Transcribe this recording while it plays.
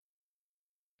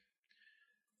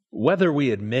Whether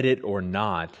we admit it or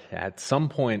not, at some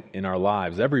point in our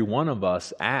lives, every one of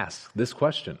us asks this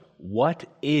question: what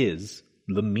is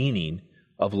the meaning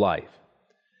of life?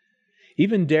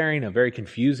 Even during a very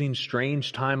confusing,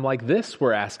 strange time like this,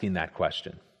 we're asking that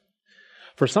question.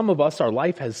 For some of us, our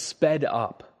life has sped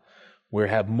up. We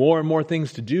have more and more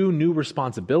things to do, new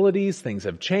responsibilities, things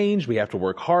have changed, we have to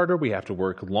work harder, we have to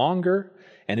work longer.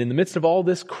 And in the midst of all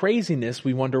this craziness,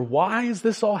 we wonder, why is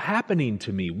this all happening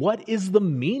to me? What is the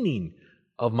meaning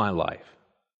of my life?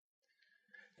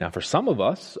 Now, for some of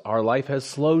us, our life has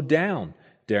slowed down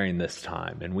during this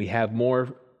time, and we have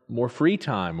more free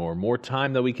time or more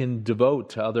time that we can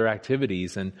devote to other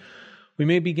activities. And we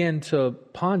may begin to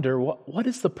ponder, what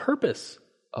is the purpose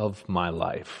of my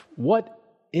life? What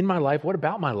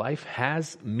about my life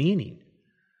has meaning?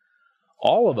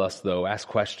 All of us, though, ask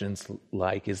questions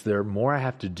like, is there more I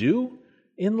have to do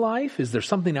in life? Is there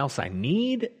something else I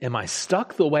need? Am I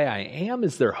stuck the way I am?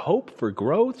 Is there hope for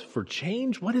growth, for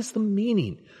change? What is the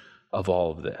meaning of all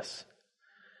of this?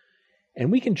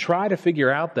 And we can try to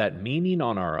figure out that meaning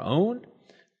on our own,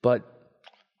 but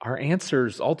our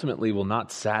answers ultimately will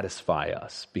not satisfy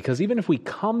us, because even if we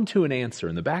come to an answer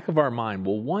in the back of our mind,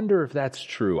 we'll wonder if that's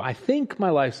true. I think my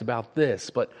life's about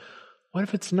this, but what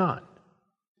if it's not?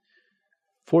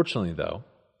 Fortunately, though,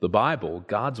 the Bible,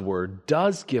 God's Word,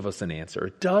 does give us an answer.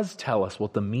 It does tell us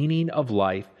what the meaning of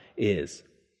life is.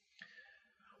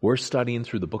 We're studying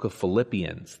through the book of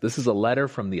Philippians. This is a letter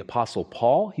from the Apostle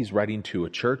Paul. He's writing to a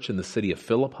church in the city of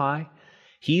Philippi.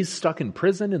 He's stuck in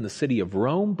prison in the city of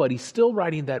Rome, but he's still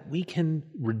writing that we can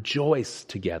rejoice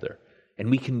together and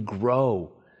we can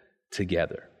grow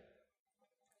together.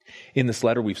 In this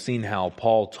letter, we've seen how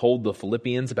Paul told the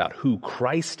Philippians about who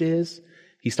Christ is.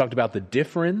 He's talked about the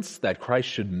difference that Christ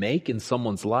should make in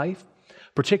someone's life,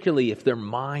 particularly if their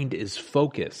mind is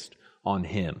focused on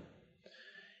Him.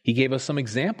 He gave us some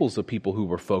examples of people who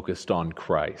were focused on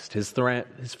Christ, his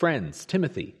friends,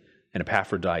 Timothy and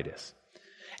Epaphroditus.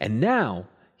 And now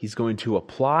he's going to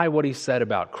apply what he said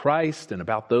about Christ and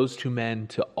about those two men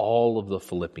to all of the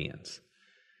Philippians.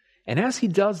 And as he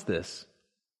does this,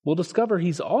 we'll discover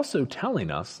he's also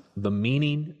telling us the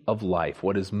meaning of life,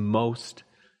 what is most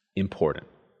important.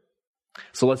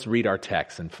 So let's read our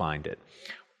text and find it.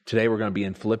 Today we're going to be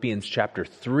in Philippians chapter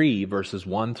 3, verses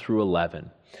 1 through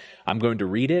 11. I'm going to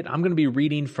read it. I'm going to be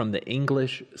reading from the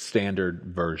English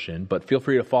Standard Version, but feel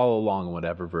free to follow along in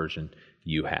whatever version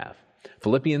you have.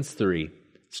 Philippians 3,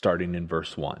 starting in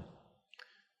verse 1.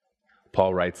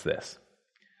 Paul writes this: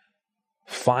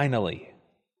 "Finally,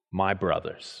 my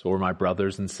brothers," or my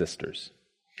brothers and sisters,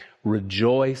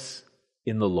 "rejoice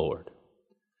in the Lord.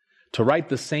 To write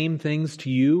the same things to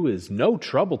you is no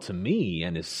trouble to me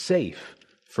and is safe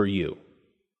for you.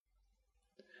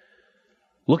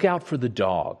 Look out for the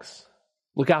dogs.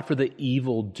 Look out for the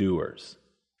evildoers.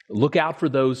 Look out for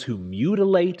those who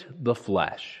mutilate the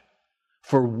flesh.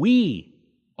 For we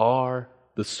are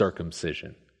the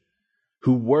circumcision,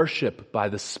 who worship by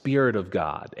the Spirit of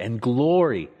God and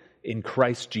glory in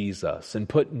Christ Jesus and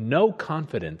put no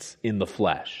confidence in the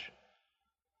flesh.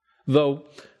 Though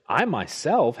I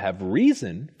myself have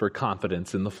reason for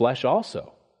confidence in the flesh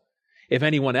also. If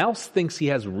anyone else thinks he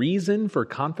has reason for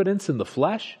confidence in the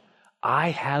flesh, I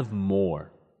have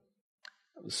more.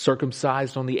 I was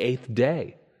circumcised on the 8th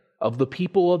day, of the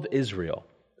people of Israel,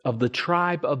 of the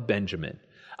tribe of Benjamin,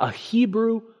 a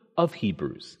Hebrew of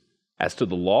Hebrews. As to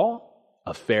the law,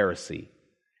 a Pharisee.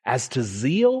 As to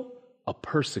zeal, a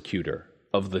persecutor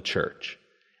of the church.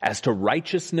 As to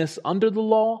righteousness under the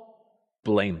law,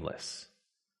 blameless."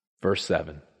 Verse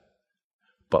 7,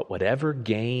 "But whatever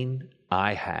gain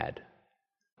I had,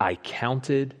 I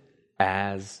counted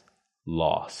as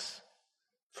loss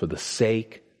for the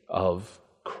sake of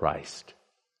Christ.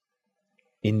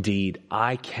 Indeed,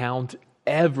 I count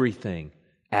everything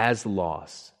as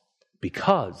loss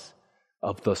because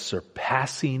of the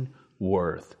surpassing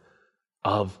worth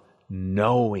of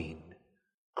knowing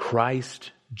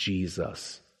Christ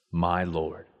Jesus, my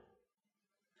Lord.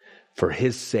 For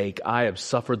his sake, I have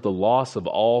suffered the loss of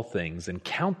all things and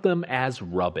count them as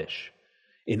rubbish,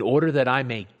 in order that I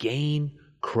may gain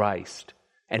Christ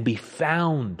and be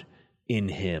found in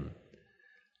him,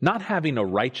 not having a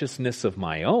righteousness of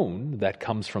my own that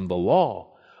comes from the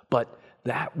law, but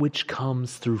that which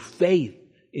comes through faith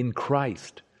in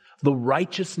Christ, the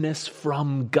righteousness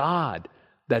from God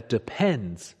that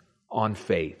depends on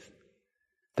faith,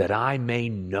 that I may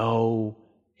know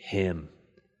him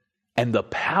and the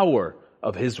power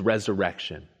of his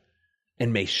resurrection,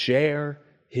 and may share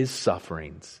his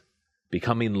sufferings,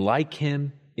 becoming like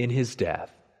him in his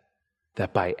death,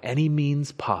 that by any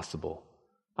means possible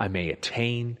I may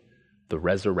attain the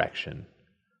resurrection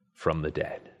from the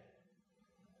dead.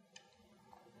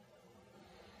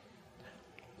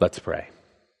 Let's pray.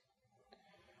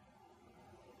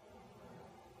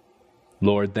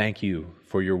 Lord, thank you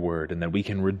for your word and that we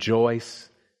can rejoice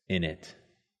in it.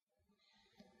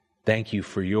 Thank you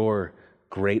for your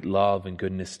great love and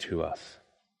goodness to us.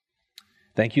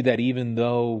 Thank you that even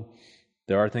though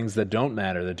there are things that don't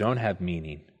matter, that don't have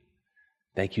meaning,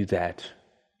 thank you that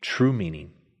true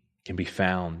meaning can be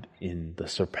found in the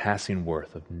surpassing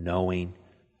worth of knowing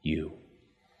you.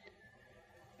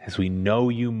 As we know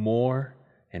you more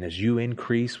and as you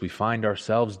increase, we find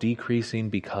ourselves decreasing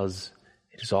because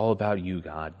it is all about you,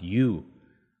 God. You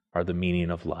are the meaning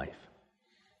of life.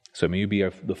 So may you be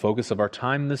the focus of our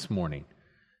time this morning.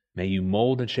 May you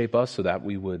mold and shape us so that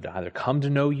we would either come to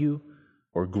know you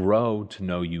or grow to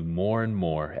know you more and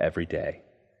more every day.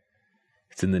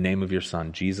 It's in the name of your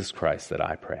Son, Jesus Christ, that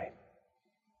I pray.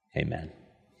 Amen.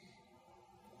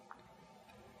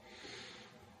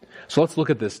 So let's look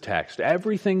at this text.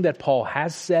 Everything that Paul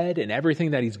has said and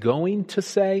everything that he's going to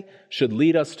say should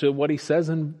lead us to what he says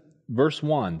in verse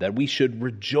 1, that we should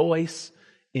rejoice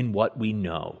in what we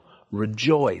know.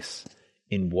 Rejoice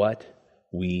in what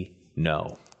we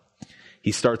know.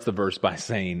 He starts the verse by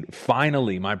saying,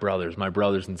 finally, my brothers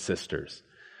and sisters.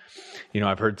 You know,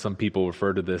 I've heard some people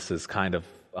refer to this as kind of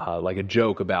like a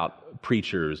joke about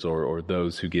preachers or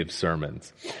those who give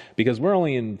sermons. Because we're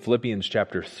only in Philippians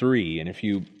chapter 3, and if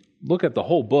you look at the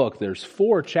whole book, there's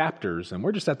 4 chapters, and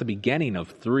we're just at the beginning of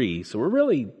 3, so we're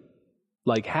really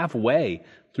like halfway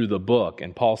through the book,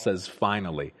 and Paul says,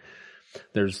 finally.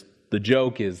 The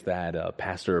joke is that a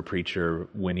pastor or preacher,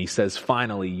 when he says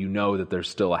finally, you know that there's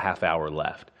still a half hour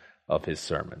left of his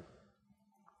sermon.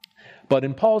 But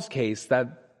in Paul's case,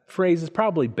 that phrase is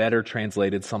probably better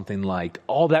translated something like,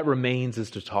 all that remains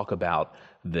is to talk about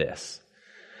this.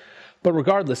 But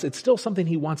regardless, it's still something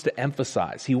he wants to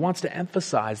emphasize. He wants to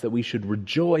emphasize that we should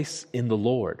rejoice in the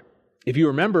Lord. If you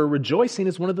remember, rejoicing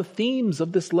is one of the themes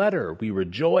of this letter. We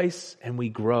rejoice and we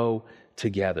grow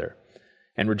together.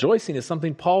 And rejoicing is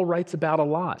something Paul writes about a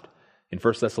lot. In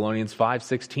 1 Thessalonians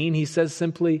 5:16, he says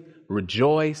simply,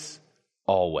 rejoice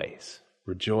always.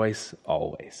 Rejoice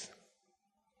always.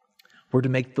 We're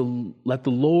to let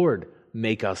the Lord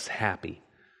make us happy.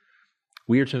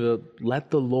 We are to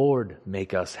let the Lord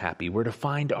make us happy. We're to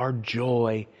find our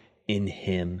joy in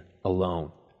Him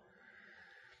alone.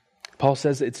 Paul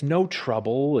says it's no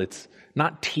trouble, it's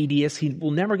not tedious. He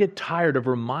will never get tired of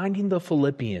reminding the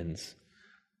Philippians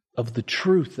of the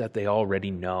truth that they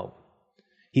already know.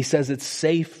 He says it's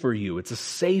safe for you. It's a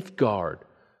safeguard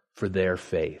for their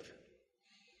faith.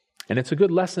 And it's a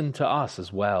good lesson to us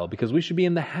as well, because we should be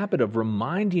in the habit of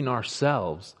reminding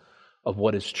ourselves of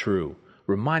what is true,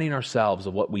 reminding ourselves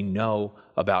of what we know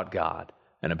about God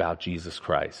and about Jesus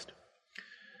Christ.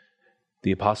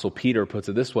 The Apostle Peter puts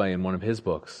it this way in one of his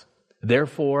books.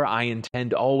 Therefore, I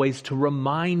intend always to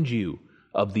remind you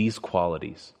of these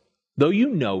qualities, though you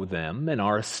know them and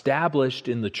are established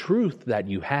in the truth that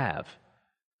you have.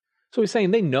 So he's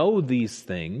saying they know these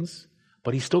things,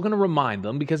 but he's still going to remind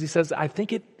them because he says, I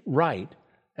think it right,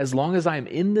 as long as I am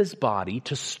in this body,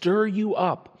 to stir you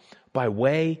up by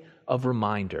way of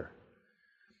reminder.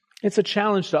 It's a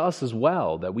challenge to us as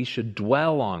well that we should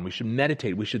dwell on, we should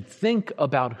meditate, we should think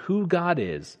about who God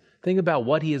is, think about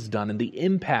what He has done and the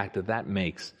impact that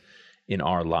makes in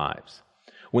our lives.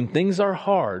 When things are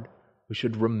hard, we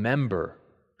should remember,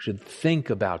 we should think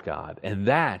about God, and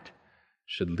that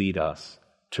should lead us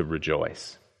to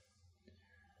rejoice.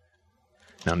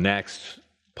 Now next,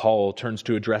 Paul turns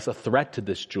to address a threat to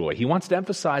this joy. He wants to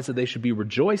emphasize that they should be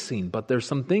rejoicing, but there's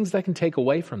some things that can take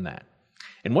away from that.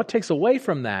 And what takes away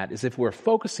from that is if we're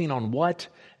focusing on what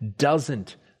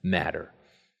doesn't matter.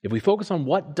 If we focus on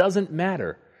what doesn't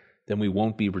matter, then we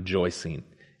won't be rejoicing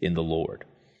in the Lord.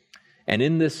 And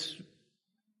in this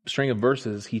string of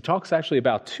verses, he talks actually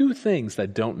about 2 things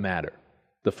that don't matter.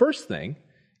 The first thing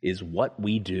is what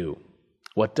we do.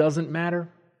 What doesn't matter?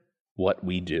 What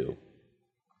we do.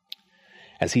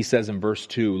 As he says in verse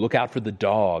 2, look out for the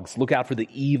dogs, look out for the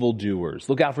evildoers,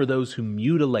 look out for those who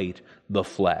mutilate the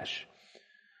flesh.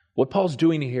 What Paul's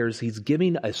doing here is he's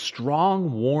giving a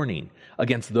strong warning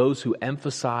against those who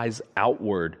emphasize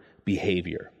outward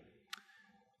behavior.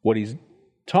 What he's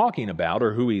talking about,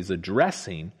 or who he's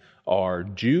addressing, are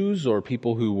Jews or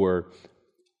people who were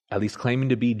at least claiming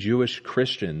to be Jewish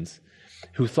Christians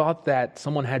who thought that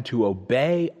someone had to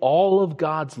obey all of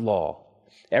God's law.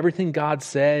 Everything God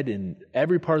said in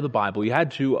every part of the Bible, you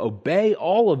had to obey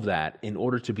all of that in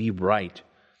order to be right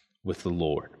with the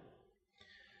Lord.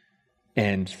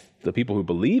 And the people who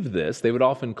believed this, they would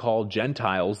often call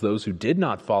Gentiles, those who did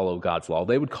not follow God's law,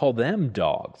 they would call them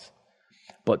dogs.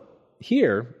 But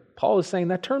here, Paul is saying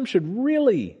that term should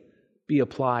really be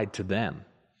applied to them.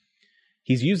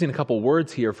 He's using a couple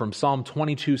words here from Psalm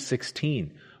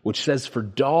 22:16, which says, "For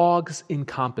dogs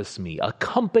encompass me, a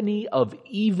company of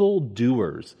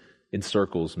evildoers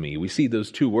encircles me." We see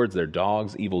those two words there,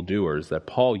 dogs, evildoers, that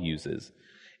Paul uses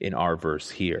in our verse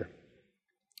here.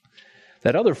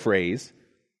 That other phrase,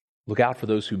 "look out for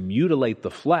those who mutilate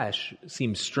the flesh,"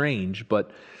 seems strange,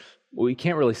 but we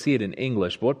can't really see it in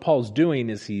English. But what Paul's doing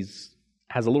is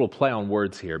has a little play on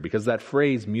words here, because that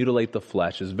phrase, mutilate the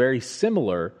flesh, is very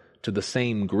similar to the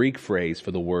same Greek phrase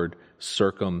for the word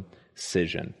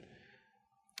circumcision.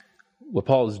 What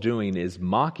Paul is doing is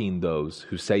mocking those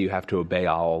who say you have to obey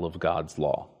all of God's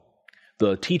law.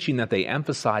 The teaching that they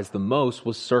emphasized the most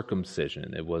was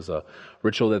circumcision. It was a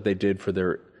ritual that they did for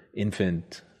their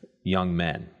infant young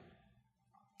men.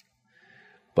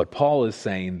 But Paul is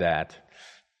saying that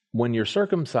when you're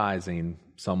circumcising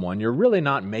someone, you're really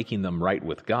not making them right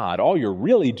with God. All you're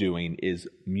really doing is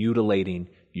mutilating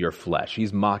your flesh.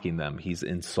 He's mocking them. He's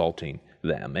insulting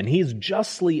them. And he's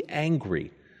justly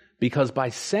angry because by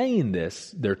saying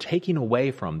this, they're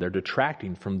they're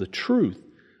detracting from the truth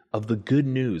of the good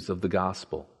news of the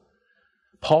gospel.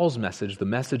 Paul's message, the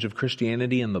message of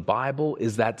Christianity in the Bible,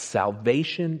 is that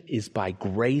salvation is by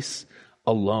grace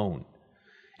alone.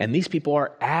 And these people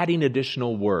are adding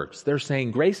additional works. They're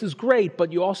saying grace is great,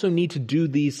 but you also need to do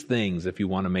these things if you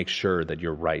want to make sure that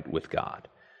you're right with God.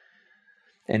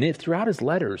 And throughout his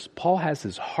letters, Paul has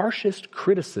his harshest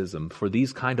criticism for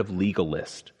these kind of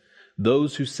legalists,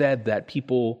 those who said that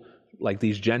people like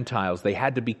these Gentiles, they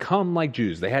had to become like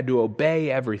Jews. They had to obey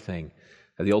everything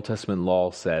that the Old Testament law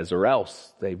says, or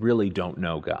else they really don't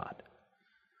know God.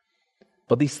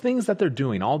 But these things that they're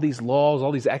doing, all these laws,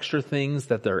 all these extra things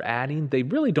that they're adding, they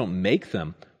really don't make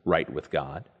them right with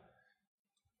God.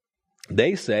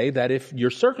 They say that if you're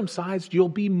circumcised, you'll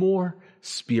be more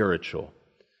spiritual.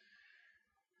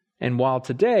 And while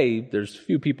today there's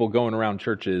few people going around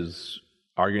churches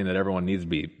arguing that everyone needs to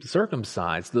be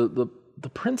circumcised, the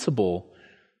principle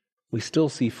we still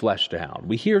see fleshed out.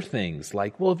 We hear things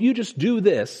like, well, if you just do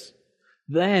this,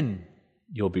 then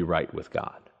you'll be right with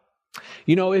God.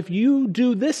 You know, if you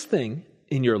do this thing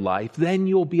in your life, then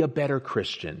you'll be a better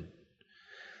Christian.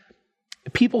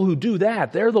 People who do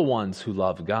that, they're the ones who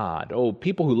love God. Oh,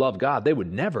 people who love God, they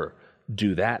would never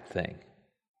do that thing.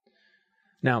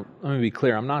 Now, let me be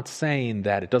clear. I'm not saying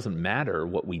that it doesn't matter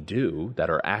what we do, that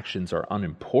our actions are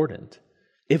unimportant.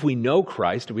 If we know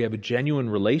Christ, if we have a genuine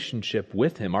relationship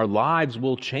with Him, our lives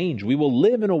will change. We will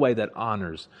live in a way that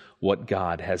honors what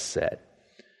God has said.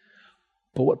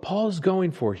 But what Paul is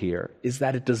going for here is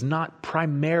that it does not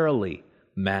primarily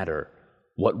matter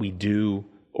what we do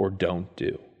or don't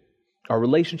do. Our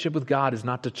relationship with God is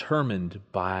not determined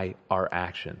by our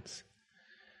actions.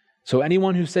 So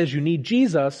anyone who says you need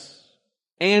Jesus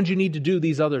and you need to do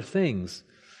these other things,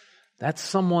 that's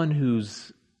someone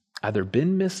who's either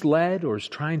been misled or is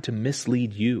trying to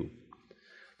mislead you.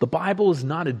 The Bible is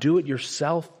not a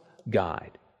do-it-yourself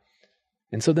guide.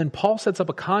 And so then Paul sets up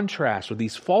a contrast with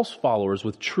these false followers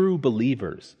with true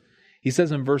believers. He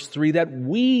says in verse 3 that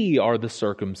we are the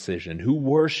circumcision who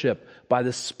worship by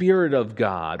the Spirit of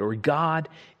God, or God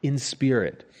in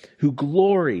spirit, who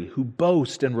glory, who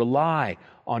boast and rely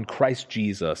on Christ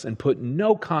Jesus and put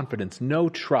no confidence, no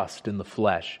trust in the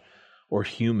flesh or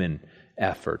human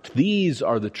effort. These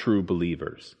are the true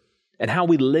believers. And how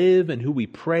we live and who we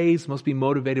praise must be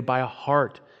motivated by a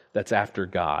heart that's after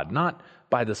God, not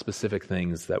by the specific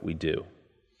things that we do.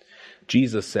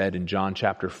 Jesus said in John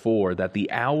chapter 4 that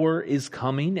the hour is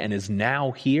coming and is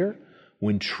now here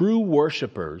when true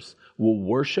worshipers will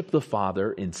worship the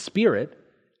Father in spirit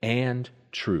and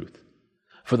truth.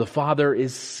 For the Father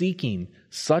is seeking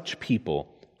such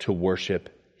people to worship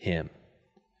Him.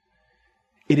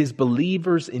 It is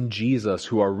believers in Jesus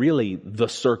who are really the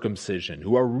circumcision,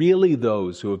 who are really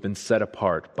those who have been set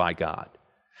apart by God.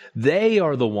 They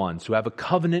are the ones who have a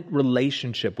covenant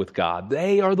relationship with God.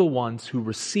 They are the ones who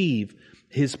receive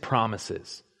His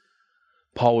promises.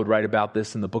 Paul would write about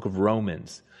this in the book of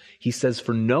Romans. He says,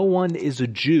 "For no one is a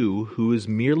Jew who is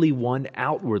merely one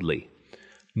outwardly,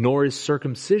 nor is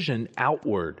circumcision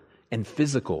outward and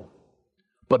physical.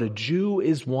 But a Jew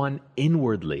is one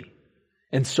inwardly,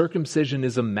 and circumcision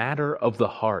is a matter of the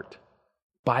heart,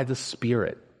 by the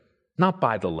Spirit, not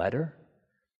by the letter.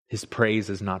 His praise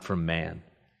is not from man,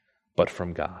 but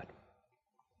from God."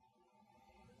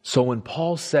 So when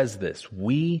Paul says this,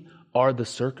 we are the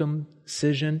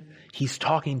circumcision, he's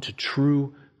talking to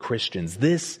true Christians.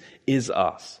 This is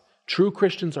us. True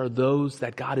Christians are those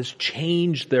that God has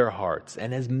changed their hearts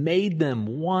and has made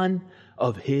them one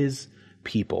of His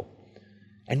people.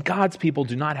 And God's people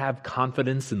do not have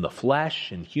confidence in the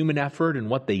flesh and human effort and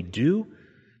what they do.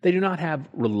 They do not have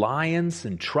reliance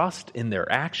and trust in their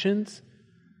actions.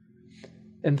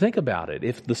 And think about it.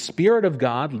 If the Spirit of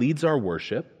God leads our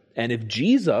worship, and if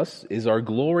Jesus is our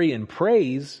glory and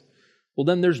praise, well,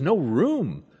 then there's no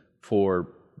room for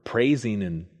praising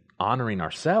and honoring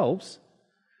ourselves.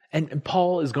 And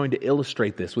Paul is going to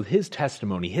illustrate this with his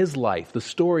testimony, his life, the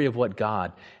story of what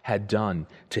God had done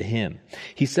to him.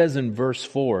 He says in verse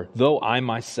 4, "Though I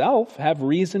myself have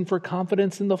reason for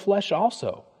confidence in the flesh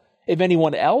also. If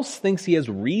anyone else thinks he has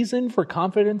reason for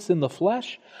confidence in the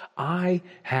flesh, I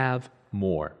have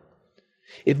more."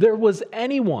 If there was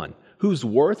anyone whose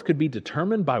worth could be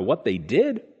determined by what they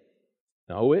did,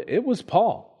 no, it was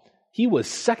Paul. He was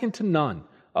second to none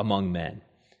among men.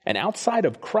 And outside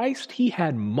of Christ, he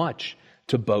had much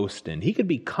to boast in. He could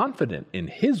be confident in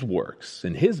his works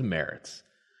and his merits.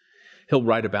 He'll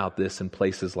write about this in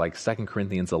places like 2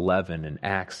 Corinthians 11 and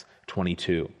Acts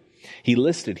 22. He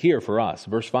listed here for us,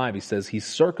 verse 5, he says, he's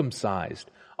circumcised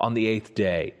on the 8th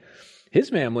day. His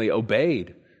family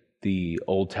obeyed the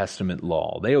Old Testament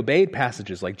law. They obeyed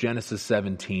passages like Genesis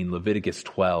 17, Leviticus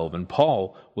 12, and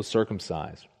Paul was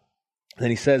circumcised.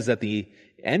 Then he says at the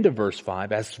end of verse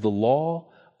 5, as to the law,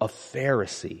 a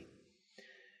Pharisee.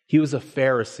 He was a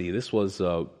Pharisee. This was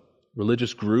a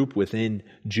religious group within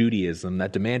Judaism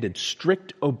that demanded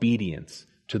strict obedience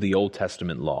to the Old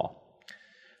Testament law.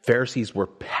 Pharisees were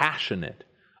passionate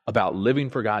about living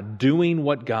for God, doing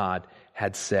what God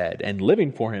had said, and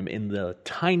living for Him in the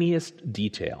tiniest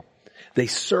detail. They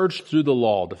searched through the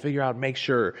law to figure out, make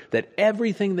sure that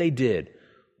everything they did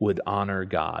would honor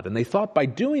God. And they thought by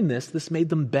doing this made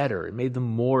them better. It made them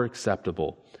more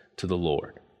acceptable to the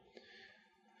Lord.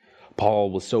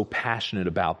 Paul was so passionate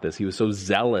about this, he was so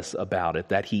zealous about it,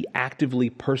 that he actively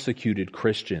persecuted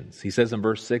Christians. He says in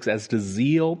verse 6, as to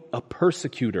zeal, a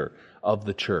persecutor of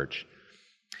the church.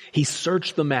 He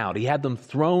searched them out. He had them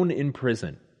thrown in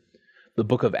prison. The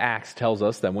book of Acts tells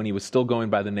us that when he was still going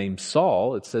by the name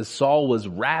Saul, it says Saul was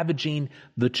ravaging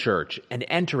the church and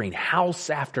entering house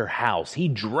after house. He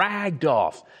dragged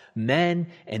off men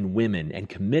and women and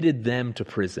committed them to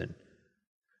prison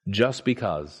just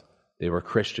because they were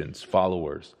Christians,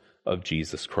 followers of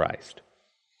Jesus Christ.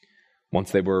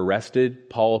 Once they were arrested,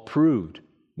 Paul approved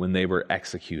when they were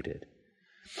executed.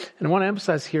 And I want to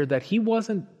emphasize here that he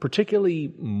wasn't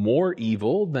particularly more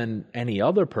evil than any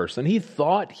other person. He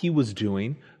thought he was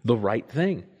doing the right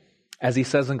thing. As he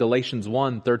says in Galatians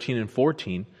 1, 13 and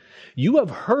 14, you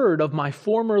have heard of my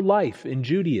former life in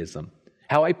Judaism,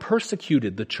 how I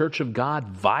persecuted the church of God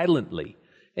violently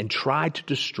and tried to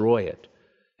destroy it.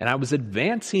 And I was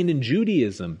advancing in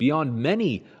Judaism beyond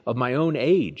many of my own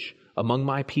age among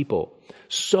my people.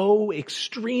 So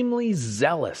extremely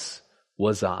zealous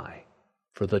was I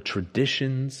for the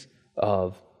traditions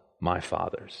of my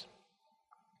fathers.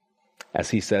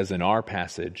 As he says in our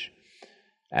passage,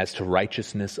 as to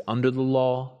righteousness under the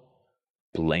law,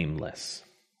 blameless.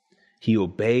 He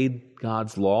obeyed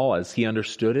God's law as he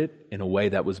understood it in a way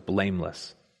that was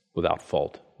blameless, without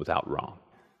fault, without wrong.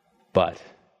 But,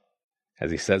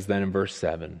 as he says then in verse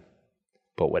 7,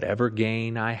 but whatever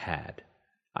gain I had,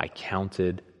 I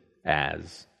counted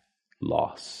as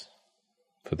loss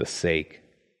for the sake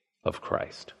of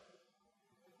Christ.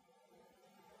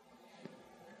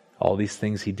 All these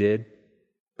things he did,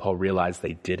 Paul realized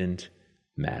they didn't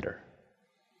matter.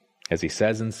 As he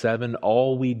says in 7,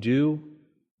 all we do,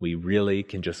 we really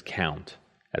can just count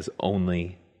as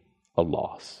only a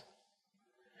loss.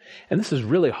 And this is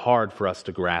really hard for us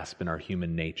to grasp in our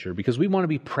human nature because we want to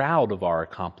be proud of our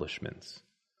accomplishments.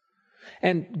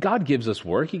 And God gives us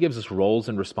work, He gives us roles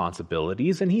and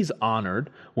responsibilities, and He's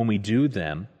honored when we do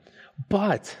them.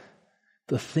 But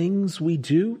the things we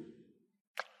do,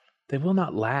 they will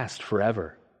not last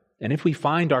forever. And if we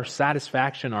find our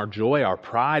satisfaction, our joy, our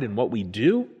pride in what we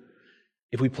do,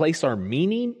 if we place our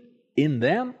meaning in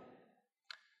them,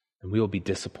 then we will be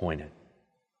disappointed.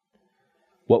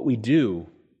 What we do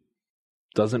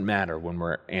doesn't matter when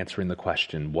we're answering the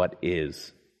question, what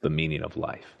is the meaning of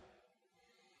life?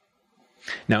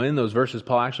 Now, in those verses,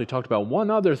 Paul actually talked about one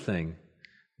other thing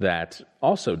that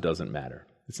also doesn't matter.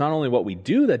 It's not only what we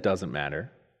do that doesn't matter,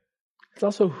 it's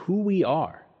also who we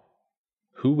are.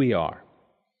 Who we are.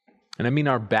 And I mean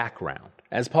our background.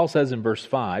 As Paul says in verse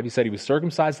 5, he said he was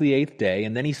circumcised the 8th day,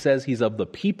 and then he says he's of the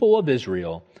people of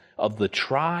Israel, of the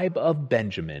tribe of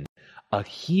Benjamin, a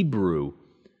Hebrew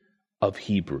of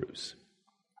Hebrews.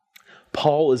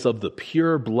 Paul is of the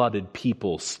pure-blooded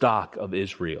people stock of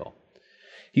Israel.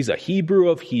 He's a Hebrew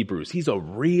of Hebrews. He's a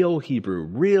real Hebrew,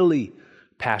 really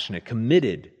passionate,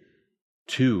 committed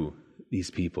to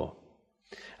these people.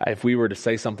 If we were to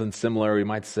say something similar, we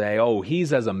might say, oh,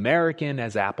 he's as American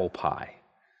as apple pie.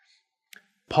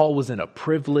 Paul was in a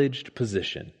privileged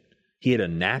position. He had a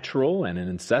natural and an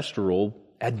ancestral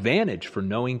advantage for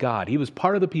knowing God. He was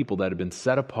part of the people that had been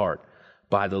set apart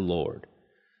by the Lord.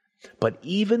 But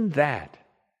even that,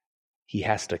 he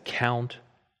has to count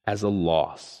as a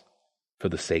loss for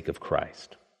the sake of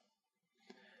Christ.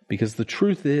 Because the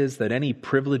truth is that any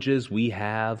privileges we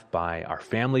have by our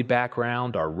family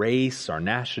background, our race, our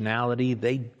nationality,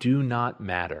 they do not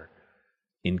matter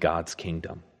in God's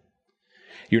kingdom.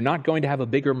 You're not going to have a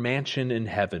bigger mansion in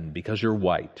heaven because you're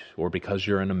white or because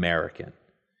you're an American.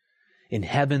 In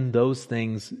heaven, those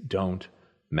things don't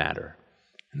matter.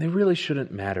 And they really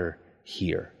shouldn't matter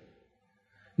here.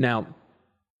 Now,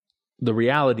 the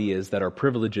reality is that our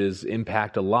privileges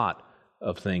impact a lot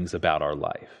of things about our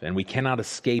life, and we cannot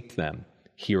escape them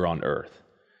here on earth.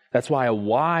 That's why a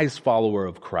wise follower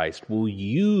of Christ will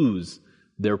use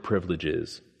their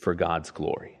privileges for God's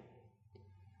glory.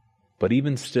 But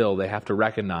even still, they have to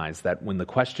recognize that when the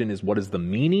question is, what is the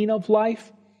meaning of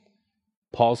life?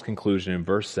 Paul's conclusion in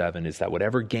verse 7 is that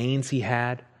whatever gains he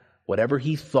had, whatever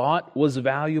he thought was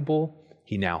valuable,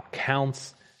 he now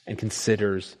counts and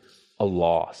considers a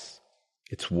loss.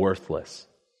 It's worthless.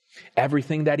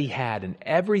 Everything that he had and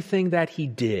everything that he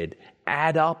did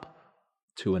add up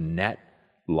to a net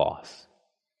loss.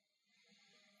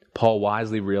 Paul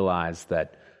wisely realized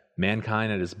that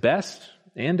mankind at his best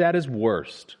and at his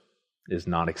worst is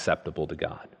not acceptable to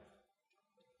God.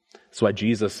 That's why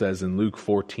Jesus says in Luke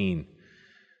 14,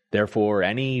 therefore,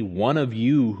 any one of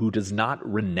you who does not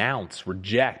renounce,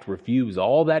 reject, refuse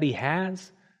all that he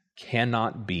has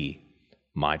cannot be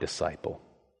my disciple.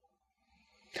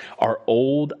 Our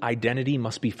old identity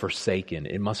must be forsaken.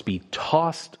 It must be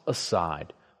tossed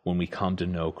aside when we come to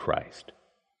know Christ.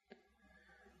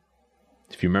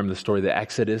 If you remember the story of the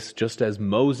Exodus, just as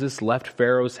Moses left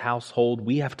Pharaoh's household,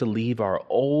 we have to leave our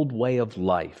old way of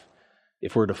life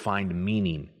if we're to find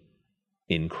meaning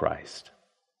in Christ.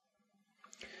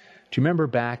 Do you remember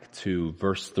back to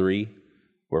verse 3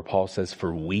 where Paul says,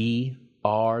 for we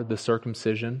are the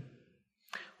circumcision?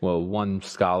 Well, one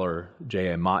scholar,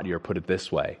 J.A. Mottier, put it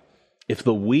this way. If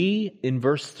the we in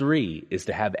verse 3 is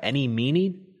to have any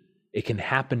meaning, it can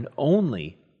happen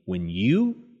only when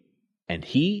you and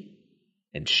he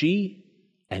and she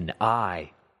and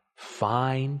I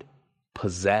find,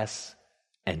 possess,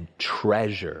 and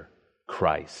treasure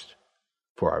Christ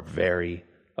for our very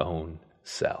own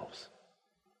selves.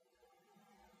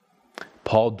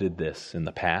 Paul did this in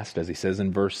the past, as he says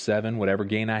in verse 7, whatever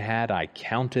gain I had, I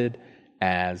counted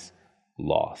as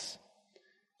loss.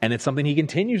 And it's something he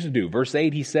continues to do. Verse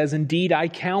 8, he says, indeed, I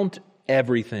count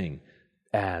everything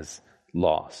as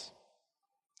loss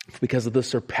because of the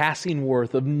surpassing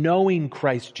worth of knowing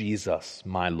Christ Jesus,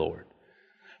 my Lord.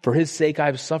 For his sake, I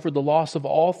have suffered the loss of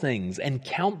all things and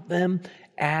count them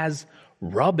as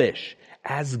rubbish,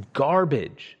 as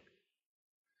garbage.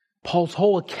 Paul's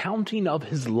whole accounting of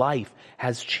his life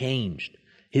has changed.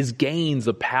 His gains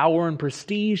of power and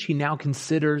prestige he now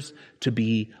considers to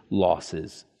be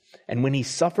losses. And when he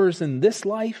suffers in this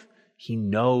life, he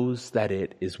knows that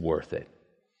it is worth it.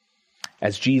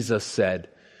 As Jesus said,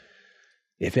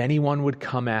 if anyone would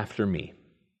come after me,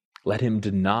 let him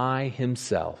deny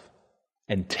himself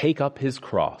and take up his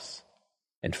cross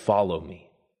and follow me.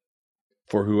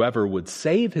 For whoever would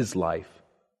save his life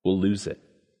will lose it.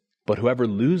 But whoever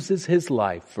loses his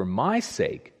life for my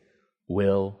sake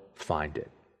will find it.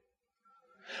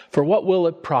 For what will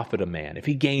it profit a man if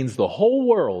he gains the whole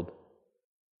world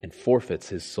and forfeits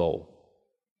his soul?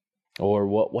 Or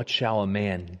what shall a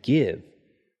man give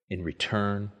in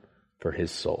return for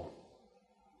his soul?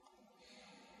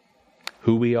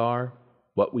 Who we are,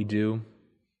 what we do,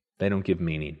 they don't give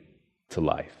meaning to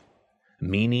life.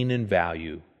 Meaning and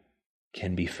value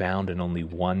can be found in only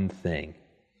one thing.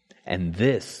 And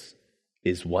this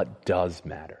is what does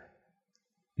matter.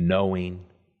 Knowing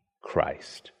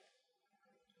Christ.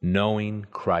 Knowing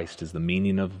Christ is the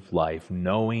meaning of life.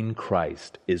 Knowing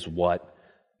Christ is what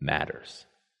matters.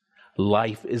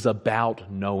 Life is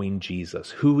about knowing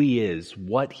Jesus, who he is,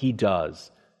 what he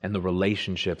does, and the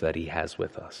relationship that he has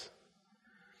with us.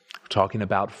 We're talking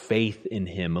about faith in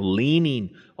him,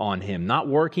 leaning on him, not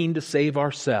working to save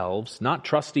ourselves, not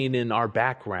trusting in our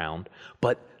background,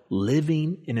 but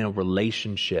living in a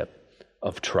relationship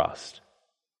of trust.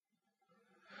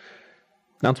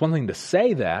 Now, it's one thing to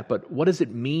say that, but what does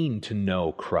it mean to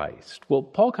know Christ? Well,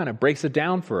 Paul kind of breaks it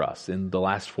down for us in the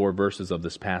last 4 verses of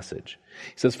this passage.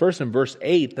 He says first in verse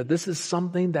 8 that this is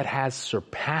something that has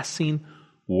surpassing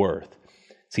worth.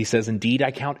 So he says, indeed,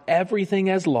 I count everything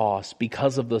as loss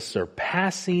because of the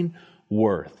surpassing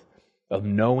worth of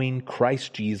knowing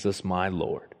Christ Jesus my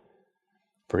Lord.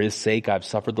 For his sake I've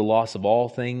suffered the loss of all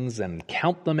things and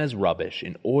count them as rubbish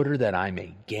in order that I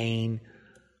may gain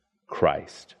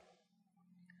Christ.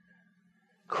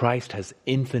 Christ has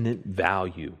infinite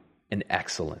value and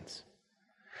excellence.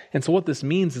 And so what this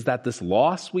means is that this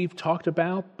loss we've talked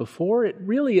about before, it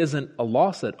really isn't a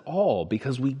loss at all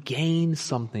because we gain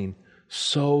something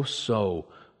so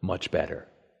much better.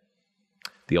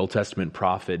 The Old Testament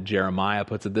prophet Jeremiah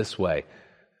puts it this way,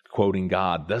 quoting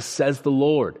God, "Thus says the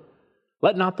Lord,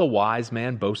 let not the wise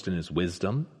man boast in his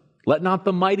wisdom, let not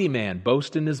the mighty man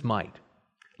boast in his might,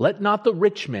 let not the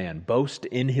rich man boast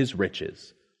in his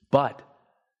riches, but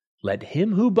let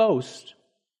him who boasts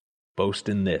boast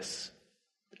in this,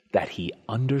 that he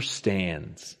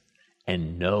understands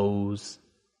and knows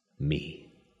me,"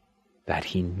 that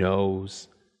he knows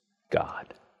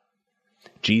God.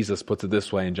 Jesus puts it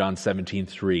this way in John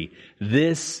 17:3,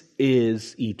 "This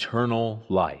is eternal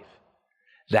life,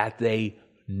 that they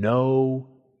know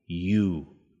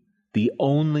you, the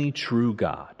only true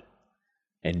God,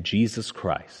 and Jesus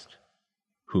Christ,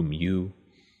 whom you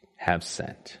have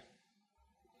sent."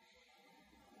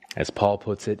 As Paul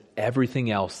puts it,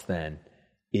 everything else then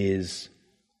is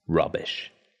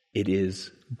rubbish. It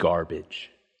is garbage.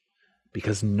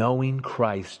 Because knowing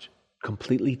Christ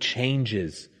completely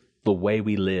changes the way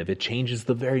we live. It changes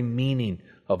the very meaning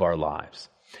of our lives.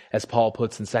 As Paul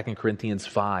puts in 2 Corinthians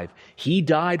 5, he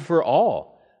died for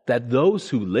all, that those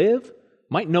who live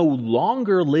might no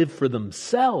longer live for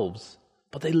themselves,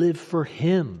 but they live for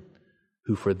him,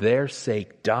 who for their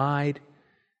sake died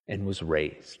and was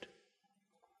raised.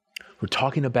 We're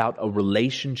talking about a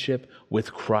relationship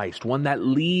with Christ, one that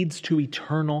leads to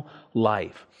eternal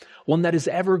life, one that is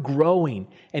ever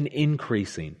growing and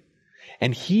increasing.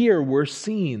 And here we're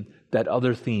seeing that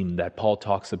other theme that Paul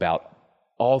talks about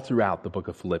all throughout the book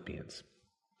of Philippians.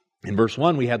 In verse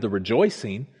 1, we have the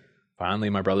rejoicing.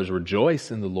 Finally, my brothers, rejoice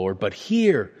in the Lord. But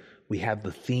here we have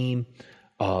the theme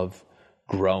of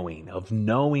growing, of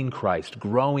knowing Christ,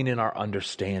 growing in our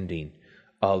understanding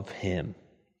of him.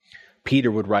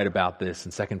 Peter would write about this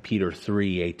in 2 Peter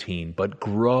 3:18, "But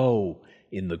grow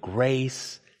in the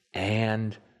grace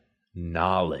and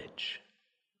knowledge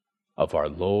of our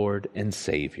Lord and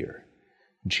Savior,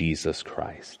 Jesus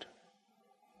Christ."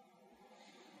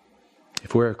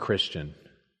 If we're a Christian,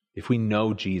 if we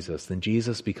know Jesus, then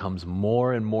Jesus becomes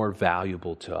more and more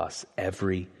valuable to us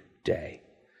every day.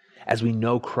 As we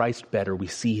know Christ better, we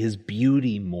see his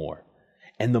beauty more.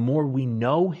 And the more we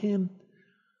know him,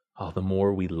 the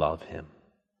more we love him.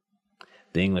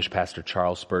 The English pastor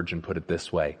Charles Spurgeon put it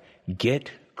this way,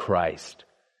 "Get Christ,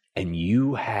 and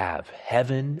you have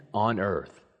heaven on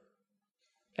earth.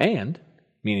 And,"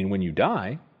 meaning when you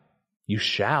die, "you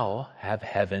shall have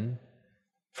heaven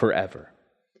forever."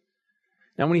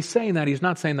 Now, when he's saying that, he's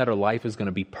not saying that our life is going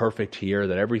to be perfect here,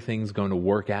 that everything's going to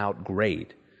work out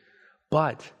great.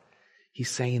 But he's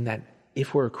saying that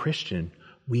if we're a Christian,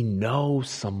 we know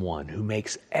someone who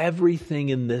makes everything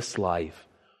in this life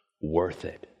worth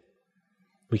it.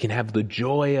 We can have the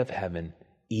joy of heaven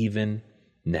even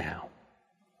now.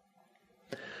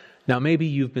 Now, maybe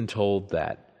you've been told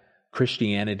that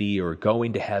Christianity or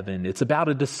going to heaven, it's about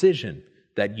a decision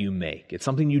that you make. It's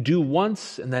something you do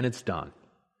once and then it's done.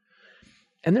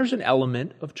 And there's an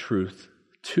element of truth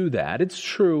to that. It's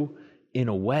true in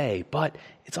a way, but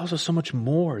it's also so much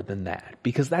more than that,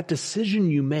 because that decision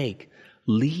you make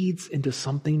leads into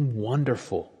something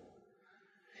wonderful.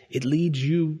 It leads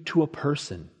you to a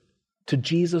person, to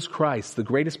Jesus Christ, the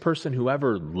greatest person who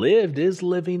ever lived, is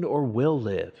living, or will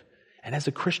live. And as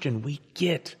a Christian, we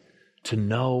get to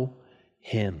know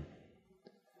him.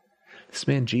 This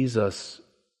man, Jesus,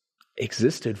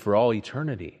 existed for all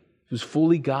eternity. He was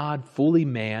fully God, fully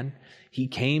man. He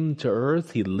came to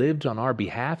earth. He lived on our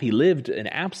behalf. He lived an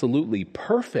absolutely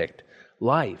perfect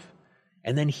life.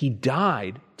 And then he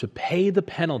died to pay the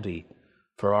penalty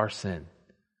for our sin.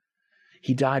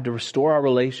 He died to restore our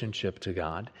relationship to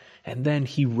God. And then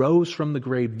he rose from the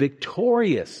grave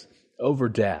victorious over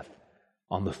death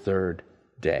on the third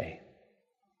day.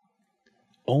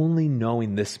 Only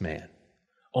knowing this man,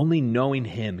 only knowing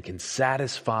him can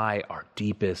satisfy our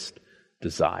deepest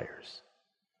desires.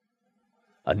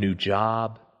 A new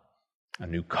job, a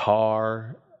new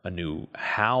car, a new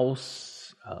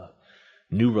house, a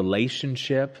new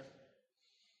relationship.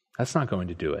 That's not going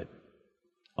to do it.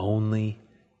 Only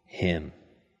him.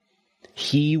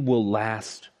 He will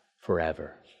last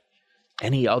forever.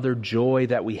 Any other joy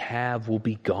that we have will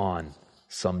be gone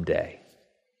someday.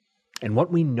 And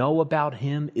what we know about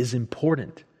him is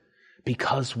important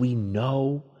because we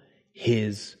know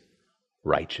his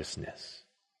righteousness.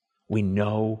 We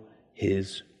know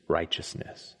his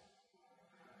righteousness.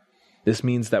 This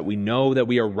means that we know that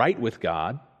we are right with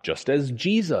God, just as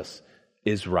Jesus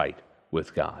is right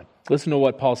with God. Listen to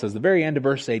what Paul says. The very end of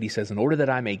verse 8, he says, in order that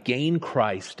I may gain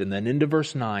Christ, and then into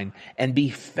verse 9, and be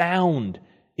found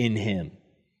in him,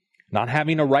 not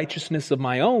having a righteousness of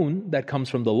my own that comes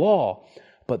from the law,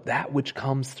 but that which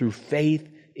comes through faith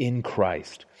in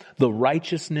Christ, the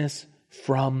righteousness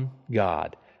from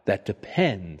God that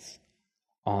depends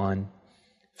on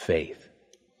faith.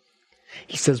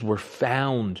 He says we're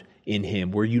found in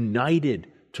him. We're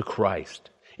united to Christ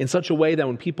in such a way that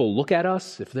when people look at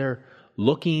us, if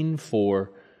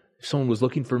someone was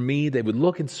looking for me, they would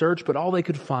look and search, but all they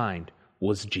could find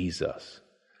was Jesus.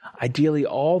 Ideally,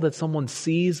 all that someone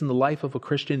sees in the life of a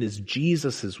Christian is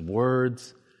Jesus'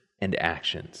 words and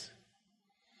actions.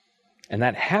 And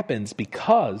that happens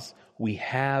because we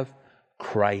have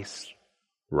Christ's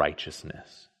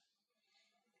righteousness.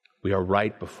 We are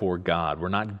right before God. We're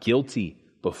not guilty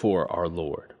before our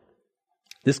Lord.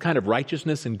 This kind of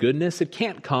righteousness and goodness, it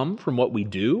can't come from what we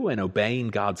do and obeying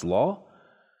God's law,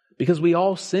 because we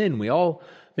all sin, we all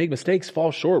make mistakes,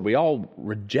 fall short, we all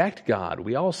reject God,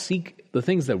 we all seek the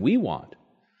things that we want.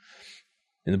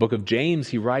 In the book of James,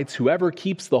 he writes, whoever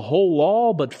keeps the whole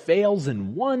law but fails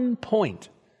in one point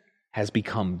has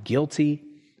become guilty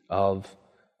of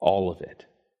all of it.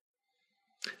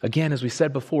 Again, as we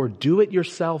said before,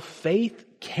 do-it-yourself faith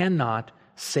cannot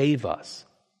save us.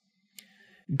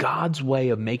 God's way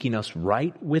of making us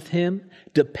right with him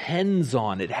depends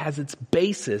on, it has its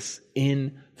basis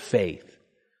in faith.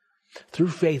 Through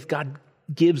faith, God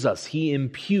gives us, he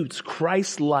imputes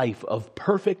Christ's life of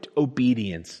perfect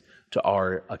obedience to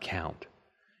our account.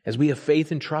 As we have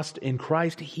faith and trust in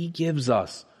Christ, he gives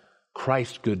us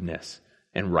Christ's goodness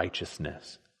and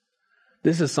righteousness.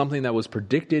 This is something that was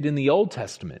predicted in the Old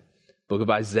Testament, book of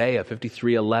Isaiah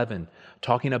 53:11,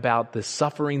 talking about the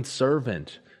suffering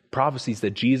servant. Prophecies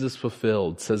that Jesus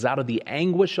fulfilled, says, out of the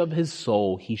anguish of his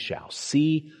soul he shall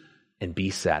see and be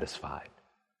satisfied.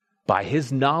 By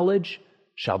his knowledge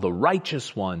shall the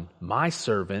righteous one, my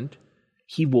servant,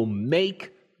 he will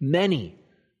make many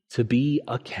to be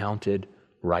accounted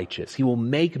righteous. He will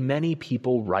make many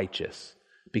people righteous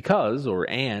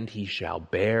and he shall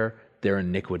bear their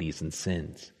iniquities and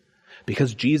sins.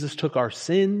 Because Jesus took our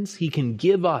sins, he can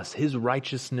give us his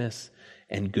righteousness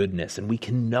and goodness, and we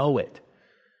can know it.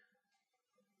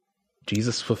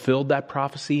 Jesus fulfilled that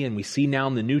prophecy, and we see now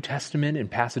in the New Testament in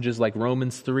passages like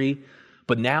Romans 3,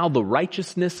 but now the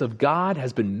righteousness of God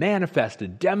has been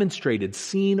manifested, demonstrated,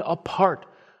 seen apart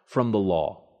from the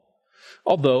law.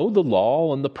 Although the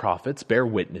law and the prophets bear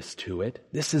witness to it,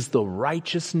 this is the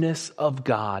righteousness of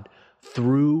God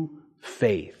through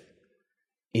faith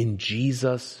in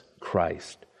Jesus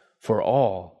Christ for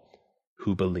all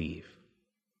who believe.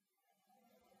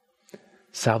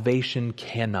 Salvation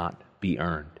cannot be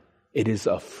earned. It is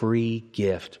a free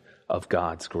gift of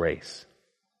God's grace.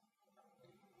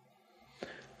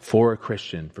 For a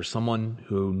Christian, for someone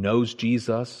who knows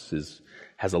Jesus,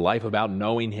 has a life about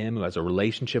knowing him, who has a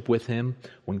relationship with him,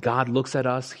 when God looks at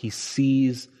us, he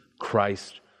sees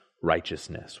Christ's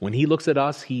righteousness. When he looks at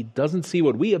us, he doesn't see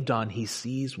what we have done, he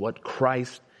sees what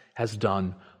Christ has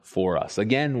done for us.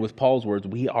 Again, with Paul's words,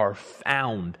 we are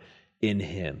found in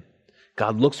him.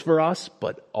 God looks for us,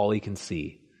 but all he can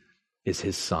see is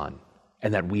his Son,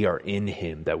 and that we are in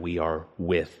him, that we are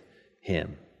with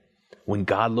him. When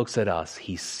God looks at us,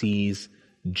 he sees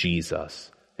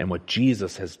Jesus and what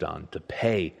Jesus has done to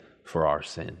pay for our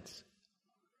sins.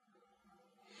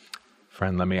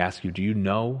 Friend, let me ask you, do you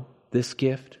know this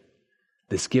gift?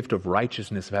 This gift of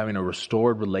righteousness, of having a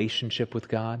restored relationship with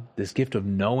God? This gift of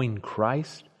knowing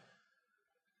Christ?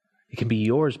 It can be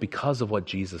yours because of what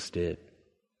Jesus did.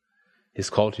 His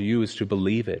call to you is to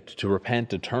believe it, to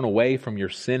repent, to turn away from your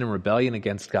sin and rebellion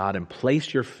against God and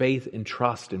place your faith and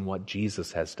trust in what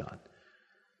Jesus has done,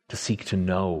 to seek to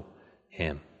know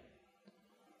him.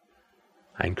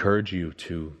 I encourage you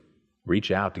to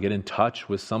reach out, to get in touch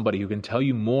with somebody who can tell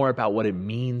you more about what it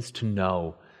means to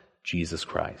know Jesus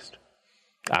Christ.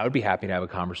 I would be happy to have a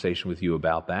conversation with you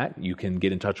about that. You can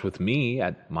get in touch with me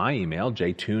at my email,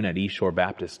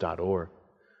 jtoon@eastshorebaptist.org.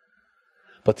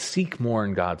 But seek more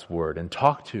in God's Word and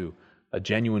talk to a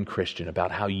genuine Christian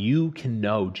about how you can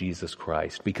know Jesus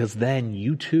Christ, because then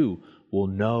you too will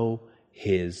know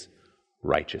his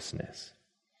righteousness.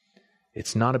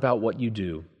 It's not about what you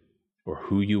do or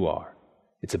who you are.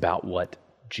 It's about what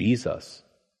Jesus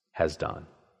has done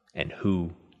and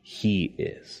who he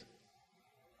is.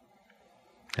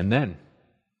 And then,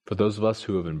 for those of us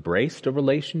who have embraced a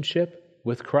relationship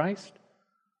with Christ,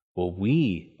 well,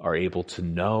 we are able to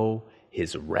know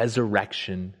his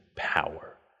resurrection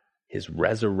power, his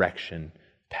resurrection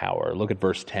power. Look at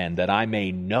verse 10, that I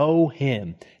may know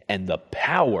him and the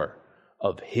power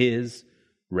of his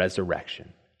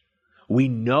resurrection. We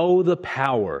know the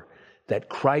power that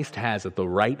Christ has at the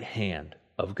right hand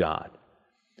of God.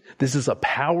 This is a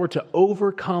power to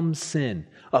overcome sin,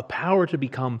 a power to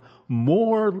become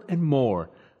more and more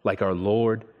like our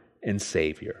Lord and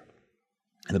Savior.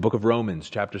 In the book of Romans,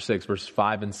 chapter 6, verses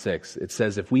 5 and 6, it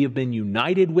says, if we have been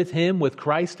united with him, with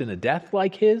Christ, in a death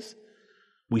like his,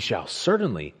 we shall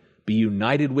certainly be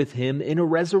united with him in a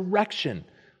resurrection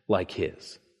like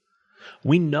his.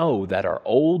 We know that our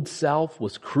old self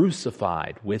was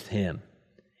crucified with him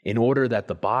in order that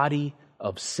the body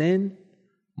of sin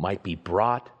might be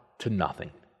brought to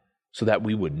nothing, so that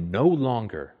we would no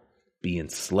longer be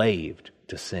enslaved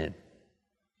to sin.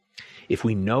 If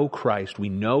we know Christ, we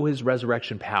know his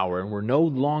resurrection power, and we're no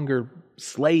longer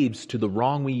slaves to the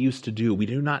wrong we used to do. We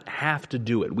do not have to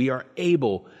do it. We are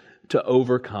able to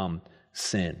overcome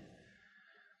sin.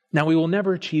 Now, we will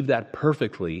never achieve that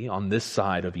perfectly on this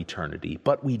side of eternity,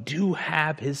 but we do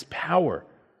have his power.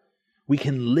 We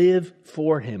can live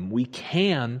for him. We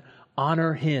can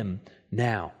honor him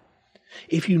now.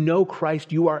 If you know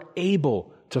Christ, you are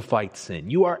able to fight sin.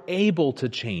 You are able to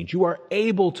change. You are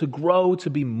able to grow to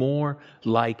be more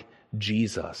like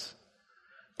Jesus.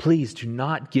 Please do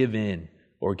not give in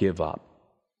or give up.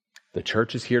 The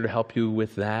church is here to help you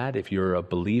with that. If you're a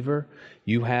believer,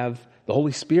 you have the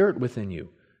Holy Spirit within you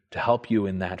to help you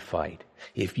in that fight.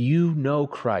 If you know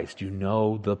Christ, you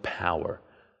know the power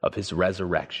of his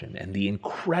resurrection and the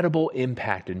incredible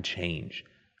impact and change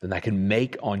that can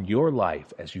make on your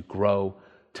life as you grow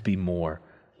to be more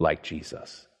like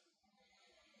Jesus.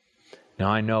 Now,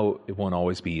 I know it won't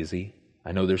always be easy.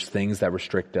 I know there's things that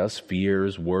restrict us,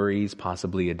 fears, worries,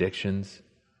 possibly addictions.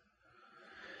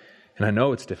 And I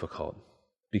know it's difficult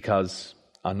because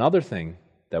another thing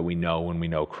that we know when we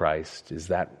know Christ is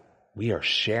that we are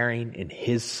sharing in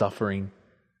his suffering,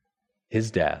 his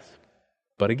death,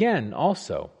 but again,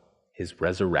 also his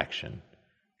resurrection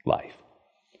life.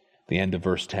 The end of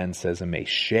verse 10 says, and may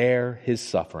share his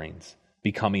sufferings,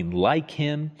 becoming like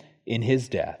him in his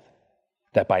death,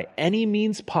 that by any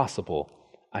means possible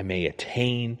I may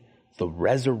attain the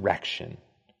resurrection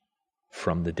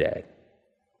from the dead.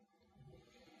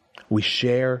 We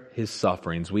share his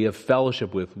sufferings. We have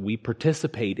fellowship with, we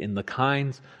participate in the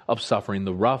kinds of suffering,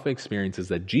 the rough experiences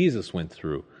that Jesus went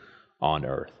through on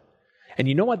earth. And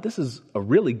you know what? This is a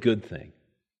really good thing.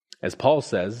 As Paul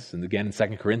says, and again in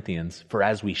 2 Corinthians, for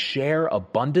as we share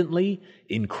abundantly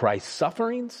in Christ's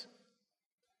sufferings,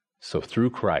 so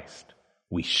through Christ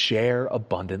we share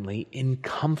abundantly in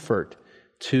comfort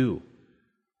too.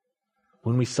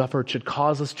 When we suffer, it should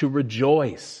cause us to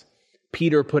rejoice.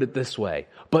 Peter put it this way,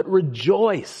 but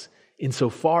rejoice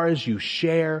insofar as you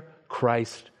share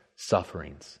Christ's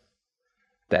sufferings,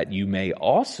 that you may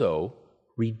also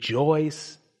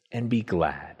rejoice and be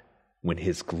glad when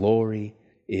his glory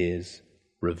is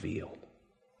revealed.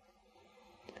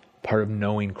 Part of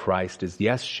knowing Christ is,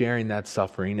 yes, sharing that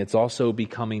suffering. It's also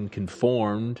becoming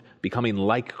conformed, becoming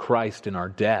like Christ in our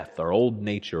death. Our old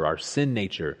nature, our sin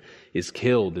nature is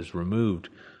killed, is removed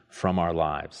from our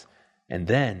lives. And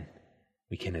then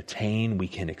we can attain, we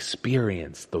can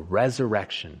experience the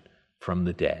resurrection from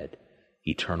the dead,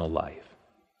 eternal life.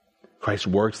 Christ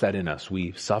works that in us.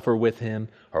 We suffer with him.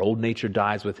 Our old nature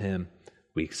dies with him.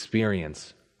 We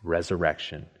experience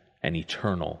resurrection and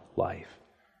eternal life.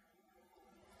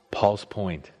 Paul's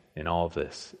point in all of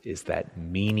this is that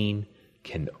meaning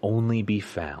can only be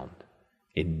found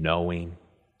in knowing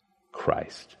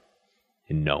Christ.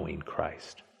 In knowing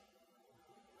Christ.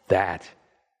 That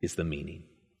is the meaning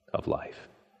of life.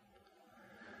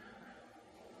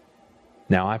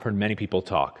 Now, I've heard many people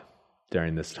talk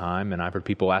during this time, and I've heard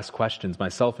people ask questions,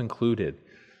 myself included.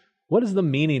 What is the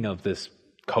meaning of this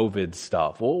COVID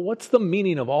stuff? Well, what's the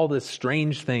meaning of all these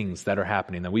strange things that are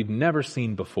happening that we've never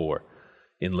seen before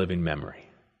in living memory?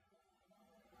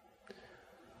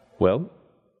 Well,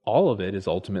 all of it is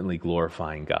ultimately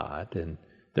glorifying God, and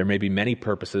there may be many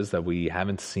purposes that we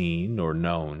haven't seen or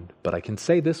known, but I can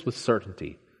say this with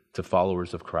certainty to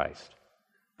followers of Christ.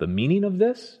 The meaning of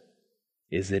this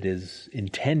is it is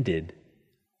intended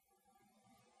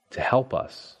to help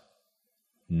us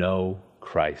know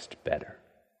Christ better.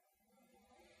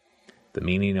 The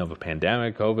meaning of a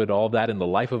pandemic, COVID, all that in the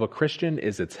life of a Christian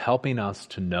is it's helping us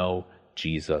to know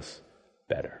Jesus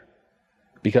better.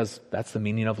 Because that's the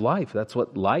meaning of life. That's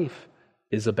what life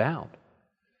is about.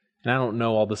 And I don't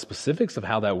know all the specifics of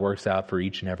how that works out for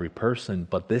each and every person,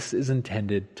 but this is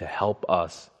intended to help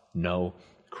us know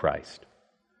Christ.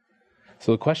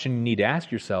 So the question you need to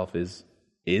ask yourself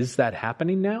is that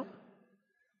happening now?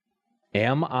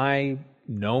 Am I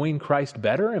knowing Christ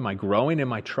better? Am I growing in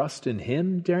my trust in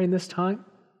Him during this time?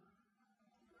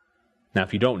 Now,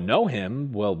 if you don't know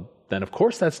Him, well, then of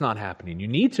course that's not happening. You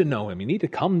need to know Him. You need to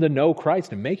come to know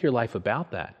Christ and make your life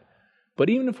about that. But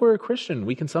even if we're a Christian,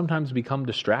 we can sometimes become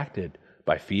distracted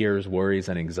by fears, worries,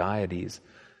 and anxieties.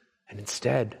 And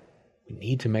instead, we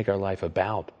need to make our life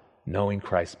about knowing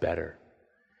Christ better.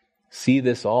 See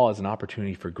this all as an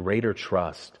opportunity for greater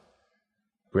trust,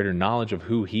 greater knowledge of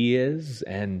who He is,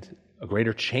 and a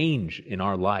greater change in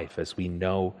our life as we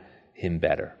know Him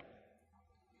better.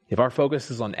 If our focus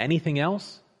is on anything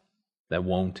else, that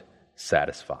won't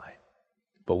satisfy.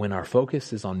 But when our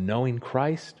focus is on knowing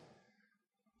Christ,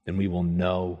 then we will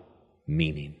know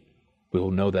meaning. We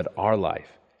will know that our life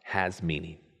has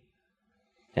meaning.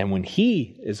 And when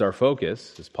He is our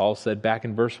focus, as Paul said back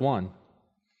in verse 1,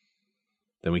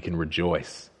 then we can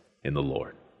rejoice in the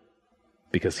Lord,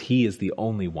 because He is the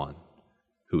only one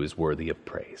who is worthy of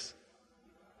praise.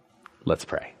 Let's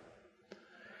pray.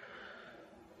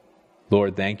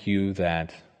 Lord, thank You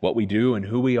that what we do and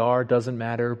who we are doesn't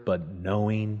matter, but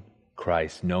knowing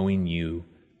Christ, knowing You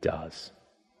does.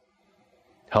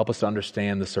 Help us to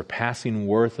understand the surpassing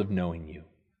worth of knowing You.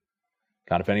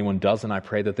 God, if anyone doesn't, I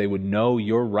pray that they would know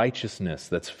Your righteousness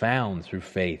that's found through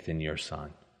faith in Your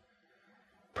Son.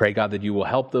 Pray, God, that You will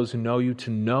help those who know You to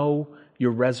know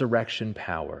Your resurrection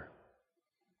power,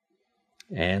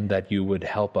 and that You would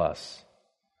help us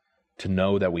to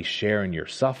know that we share in Your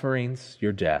sufferings,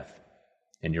 Your death,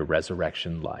 and Your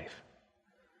resurrection life.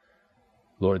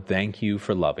 Lord, thank You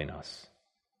for loving us.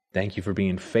 Thank You for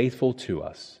being faithful to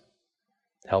us.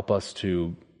 Help us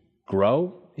to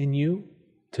grow in You,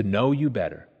 to know You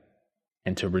better,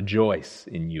 and to rejoice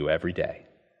in You every day.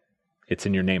 It's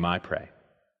in Your name I pray.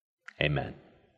 Amen.